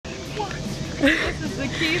This is the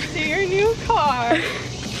keys to your new car.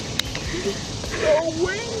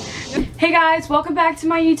 Hey guys, welcome back to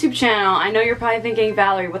my YouTube channel. I know you're probably thinking,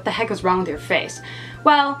 Valerie, what the heck is wrong with your face?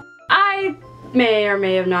 Well, I may or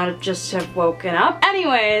may have not just have woken up.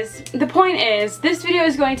 Anyways, the point is, this video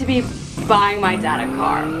is going to be buying my dad a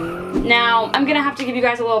car. Now, I'm gonna have to give you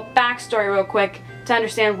guys a little backstory real quick to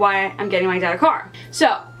understand why I'm getting my dad a car.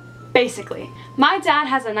 So, basically, my dad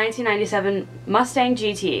has a 1997 Mustang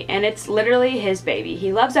GT, and it's literally his baby.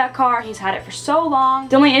 He loves that car, he's had it for so long.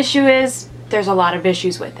 The only issue is, there's a lot of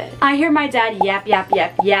issues with it. I hear my dad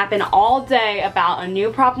yapping all day about a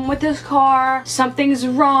new problem with his car. Something's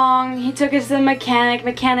wrong. He took it to the mechanic.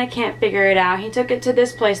 Mechanic can't figure it out. He took it to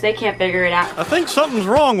this place. They can't figure it out. I think something's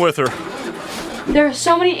wrong with her. There are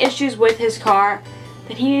so many issues with his car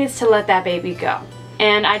that he needs to let that baby go.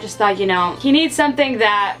 And I just thought, you know, he needs something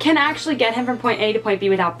that can actually get him from point A to point B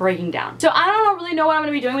without breaking down. So I don't really know what I'm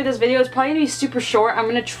going to be doing with this video. It's probably going to be super short. I'm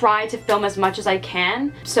going to try to film as much as I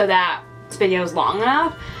can so that this video is long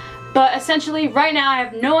enough. But essentially, right now I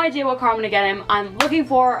have no idea what car I'm going to get him. I'm looking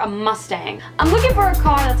for a Mustang. I'm looking for a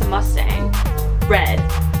car that's a Mustang. Red.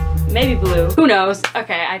 Maybe blue. Who knows?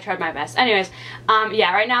 Okay, I tried my best. Anyways,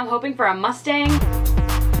 yeah, right now I'm hoping for a Mustang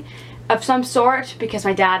of some sort because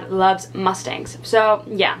my dad loves Mustangs. So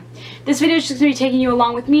yeah, this video is just gonna be taking you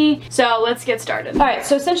along with me. So let's get started. All right,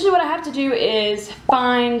 so essentially what I have to do is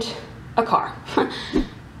find a car.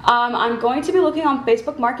 I'm going to be looking on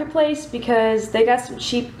Facebook Marketplace because they got some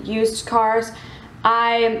cheap used cars.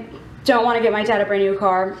 I don't want to get my dad a brand new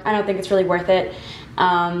car. I don't think it's really worth it.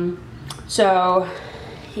 So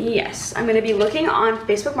yes, I'm going to be looking on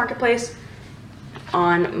Facebook Marketplace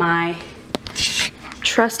on my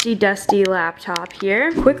trusty dusty laptop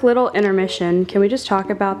here. Quick little intermission. Can we just talk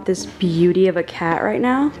about this beauty of a cat right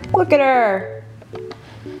now? Look at her.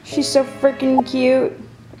 She's so freaking cute.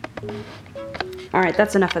 Alright,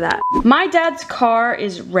 that's enough of that. My dad's car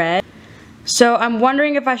is red, so I'm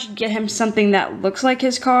wondering if I should get him something that looks like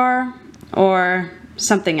his car or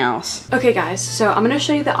something else. Okay guys, so I'm gonna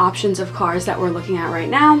show you the options of cars that we're looking at right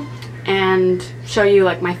now and show you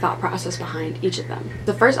like my thought process behind each of them.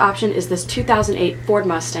 The first option is this 2008 Ford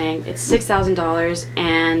Mustang. It's $6,000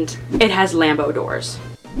 and it has Lambo doors.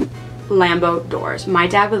 Lambo doors. My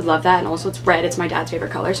dad would love that, and also it's red. It's my dad's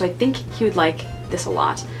favorite color, so I think he would like this a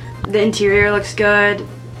lot. The interior looks good,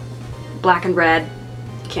 black and red,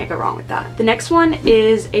 can't go wrong with that. The next one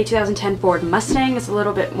is a 2010 Ford Mustang. It's a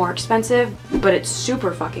little bit more expensive, but it's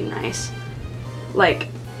super fucking nice. Like,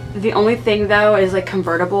 the only thing though is like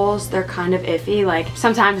convertibles, they're kind of iffy. Like,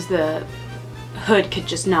 sometimes the hood could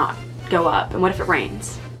just not go up, and what if it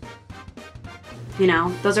rains? You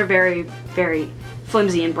know, those are very, very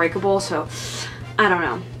flimsy and breakable, so I don't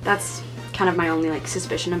know. That's kind of my only like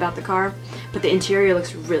suspicion about the car, but the interior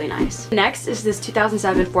looks really nice. Next is this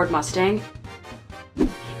 2007 Ford Mustang.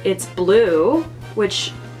 It's blue,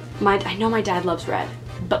 which I know my dad loves red,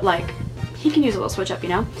 but like he can use a little switch up, you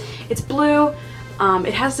know? It's blue.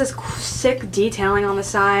 It has this sick detailing on the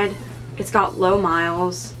side. It's got low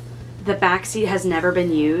miles. The back seat has never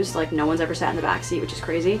been used. Like, no one's ever sat in the back seat, which is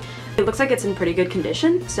crazy. It looks like it's in pretty good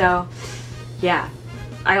condition, so yeah,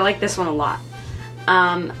 I like this one a lot.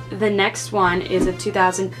 The next one is a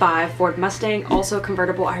 2005 Ford Mustang, also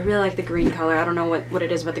convertible. I really like the green color. I don't know what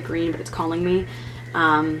it is about the green, but it's calling me.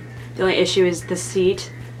 The only issue is the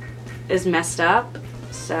seat is messed up,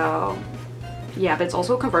 so yeah, but it's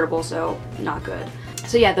also convertible, so not good.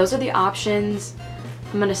 So yeah, those are the options.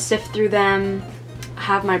 I'm gonna sift through them,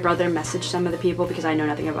 have my brother message some of the people because I know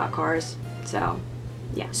nothing about cars, so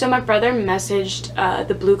yeah. So my brother messaged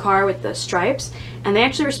the blue car with the stripes, and they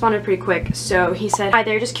actually responded pretty quick. So he said, "Hi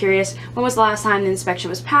there, just curious, when was the last time the inspection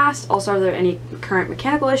was passed? Also, are there any current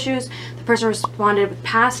mechanical issues?" The person responded with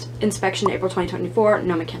past inspection April 2024,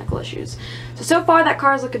 no mechanical issues. So far that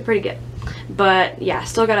car is looking pretty good. But yeah,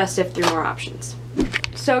 still gotta sift through more options.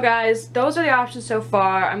 So guys, those are the options so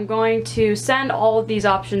far. I'm going to send all of these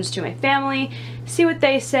options to my family, see what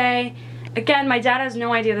they say. Again, my dad has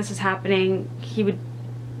no idea this is happening.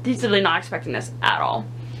 He's really not expecting this at all.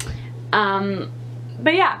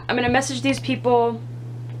 But yeah, I'm gonna message these people,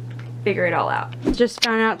 figure it all out. Just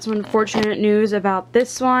found out some unfortunate news about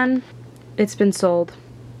this one. It's been sold.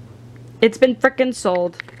 It's been frickin'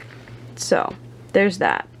 sold. So, there's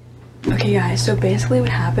that. Okay guys, so basically what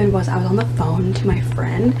happened was I was on the phone to my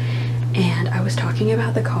friend and I was talking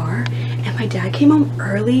about the car, and my dad came home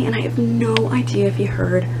early, and I have no idea if he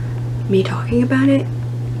heard me talking about it,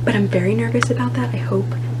 but I'm very nervous about that. I hope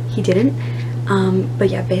he didn't. But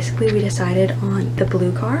yeah, basically we decided on the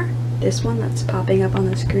blue car, this one that's popping up on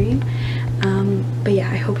the screen. But yeah,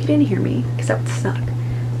 I hope he didn't hear me because that would suck.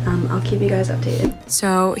 I'll keep you guys updated.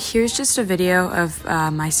 So here's just a video of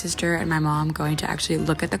my sister and my mom going to actually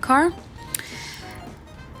look at the car.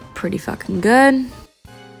 Pretty fucking good.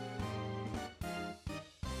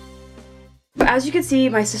 But as you can see,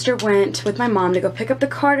 my sister went with my mom to go pick up the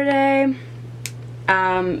car today.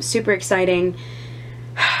 Super exciting.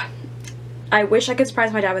 I wish I could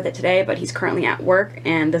surprise my dad with it today, but he's currently at work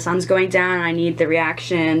and the sun's going down and I need the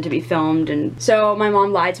reaction to be filmed. And so my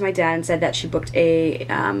mom lied to my dad and said that she booked a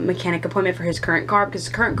mechanic appointment for his current car because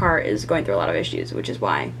his current car is going through a lot of issues, which is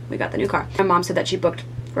why we got the new car. My mom said that she booked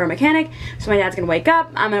for a mechanic, so my dad's gonna wake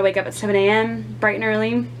up. I'm gonna wake up at 7 a.m. bright and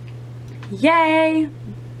early. Yay!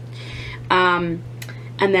 And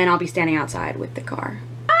then I'll be standing outside with the car.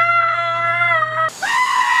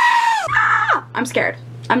 I'm scared.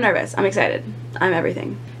 I'm nervous. I'm excited. I'm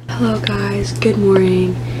everything. Hello guys. Good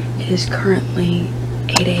morning. It is currently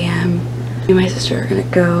 8 a.m. Me and my sister are gonna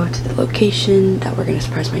go to the location that we're gonna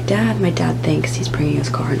surprise my dad. My dad thinks he's bringing his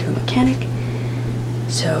car into a mechanic.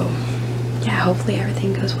 So yeah, hopefully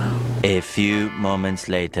everything goes well. A few moments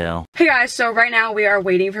later. Hey guys, so right now we are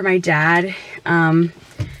waiting for my dad.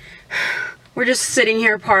 We're just sitting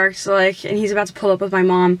here parked, like, and he's about to pull up with my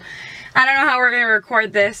mom. I don't know how we're gonna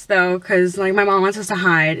record this though, cause like my mom wants us to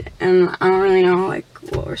hide, and I don't really know like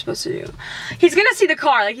what we're supposed to do. He's gonna see the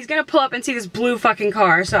car, like he's gonna pull up and see this blue fucking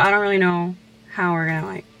car, so I don't really know how we're gonna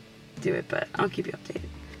like do it, but I'll keep you updated.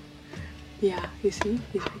 Yeah, you see?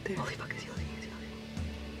 He's right there. Holy fuck, is he looking? Is he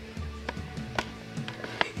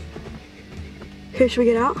looking? Here, should we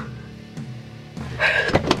get out?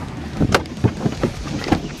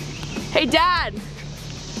 Hey, Dad!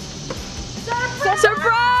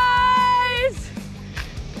 Surprise!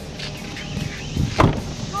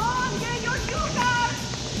 Mom, get your new car!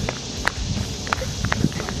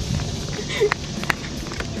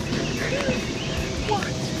 What?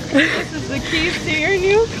 This is the keys to your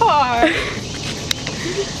new car.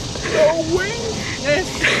 No way!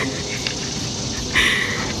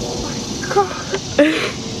 Oh my god!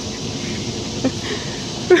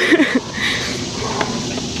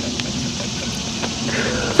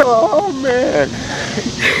 Oh man!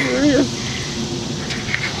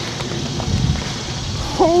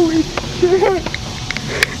 Holy shit!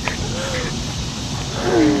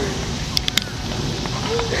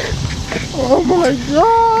 Oh my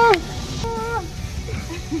god!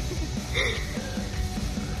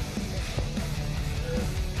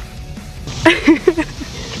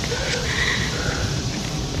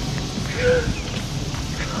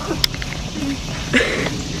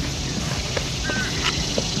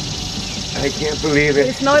 I can't believe it.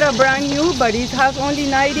 It's not a brand new, but it has only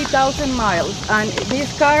 90,000 miles. And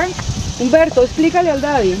this car, Humberto, explícale al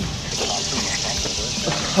daddy.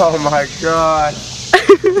 Oh my god.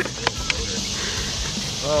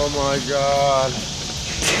 Oh my god.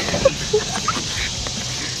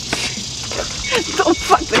 Don't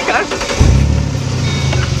fuck the car.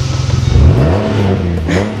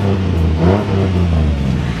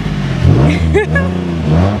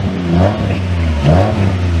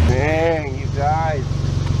 Dang, you guys.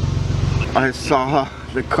 I saw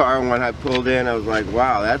the car when I pulled in. I was like,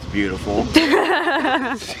 wow, that's beautiful. Look at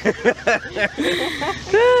that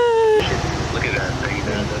thing,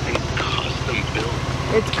 that thing's custom built.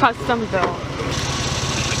 It's custom built.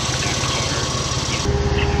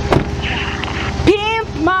 Pimp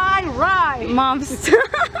my ride! Mom's.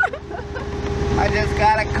 I just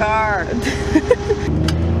got a car.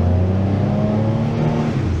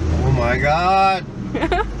 Oh my god.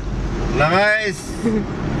 Nice.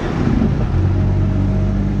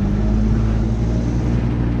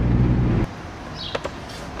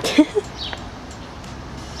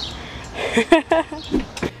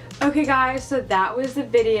 Okay guys, so that was the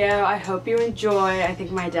video. I hope you enjoyed. I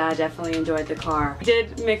think my dad definitely enjoyed the car. He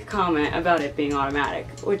did make a comment about it being automatic,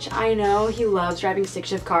 which I know he loves driving stick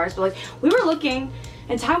shift cars, but like we were looking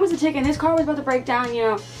and time was a ticking. His car was about to break down, you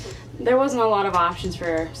know. There wasn't a lot of options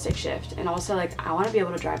for stick shift, and also like I want to be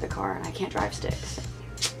able to drive the car and I can't drive sticks.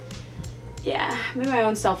 Yeah, maybe my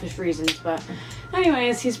own selfish reasons, but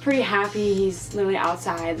anyways, he's pretty happy. He's literally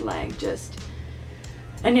outside like just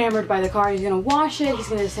enamored by the car. He's gonna wash it. He's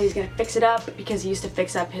gonna say he's gonna fix it up because he used to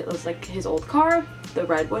fix up his old car, the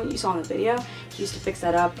red one you saw in the video. He used to fix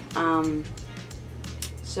that up.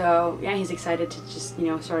 So yeah, he's excited to just, you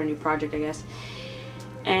know, start a new project, I guess.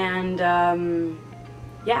 And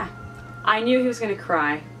yeah, I knew he was gonna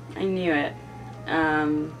cry. I knew it.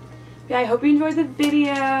 Yeah, I hope you enjoyed the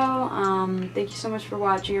video. Thank you so much for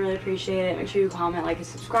watching. I really appreciate it. Make sure you comment, like, and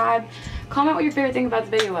subscribe. Comment what your favorite thing about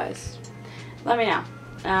the video was. Let me know.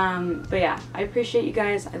 But yeah, I appreciate you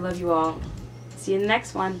guys. I love you all. See you in the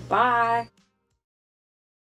next one. Bye.